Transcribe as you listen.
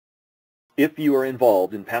If you are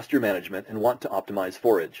involved in pasture management and want to optimize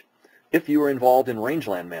forage. If you are involved in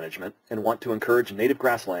rangeland management and want to encourage native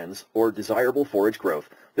grasslands or desirable forage growth,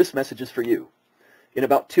 this message is for you. In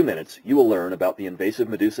about 2 minutes, you will learn about the invasive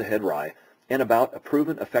Medusahead rye and about a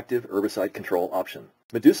proven effective herbicide control option.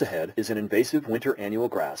 Medusahead is an invasive winter annual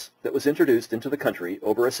grass that was introduced into the country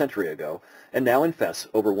over a century ago and now infests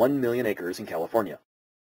over 1 million acres in California.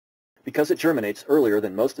 Because it germinates earlier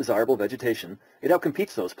than most desirable vegetation, it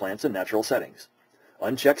outcompetes those plants in natural settings.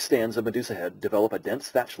 Unchecked stands of Medusahead develop a dense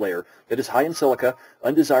thatch layer that is high in silica,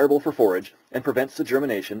 undesirable for forage, and prevents the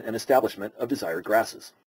germination and establishment of desired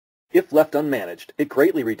grasses. If left unmanaged, it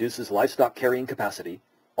greatly reduces livestock carrying capacity,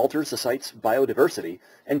 alters the site's biodiversity,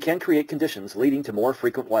 and can create conditions leading to more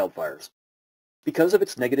frequent wildfires. Because of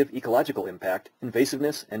its negative ecological impact,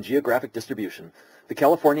 invasiveness, and geographic distribution, the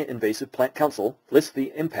California Invasive Plant Council lists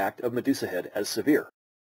the impact of Medusahead as severe.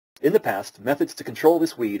 In the past, methods to control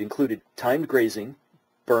this weed included timed grazing,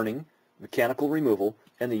 burning, mechanical removal,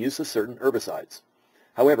 and the use of certain herbicides.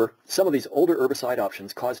 However, some of these older herbicide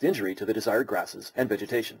options caused injury to the desired grasses and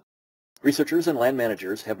vegetation. Researchers and land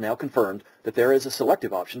managers have now confirmed that there is a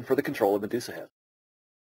selective option for the control of Medusahead.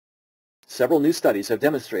 Several new studies have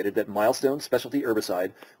demonstrated that Milestone specialty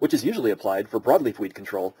herbicide, which is usually applied for broadleaf weed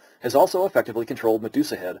control, has also effectively controlled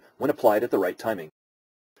Medusahead when applied at the right timing.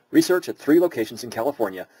 Research at 3 locations in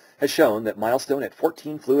California has shown that Milestone at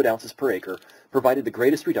 14 fluid ounces per acre provided the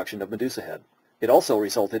greatest reduction of Medusahead. It also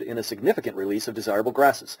resulted in a significant release of desirable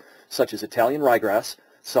grasses, such as Italian ryegrass,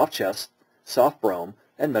 soft chest, soft brome,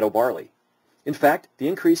 and meadow barley. In fact, the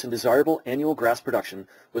increase in desirable annual grass production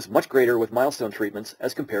was much greater with Milestone treatments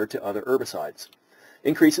as compared to other herbicides.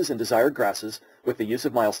 Increases in desired grasses with the use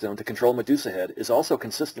of Milestone to control Medusahead is also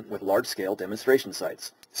consistent with large-scale demonstration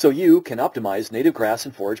sites. So you can optimize native grass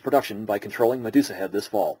and forage production by controlling Medusahead this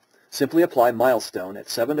fall. Simply apply Milestone at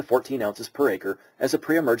 7 to 14 ounces per acre as a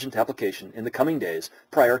pre-emergent application in the coming days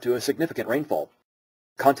prior to a significant rainfall.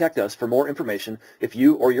 Contact us for more information if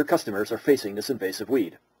you or your customers are facing this invasive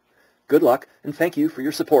weed. Good luck, and thank you for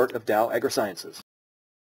your support of Dow AgriSciences.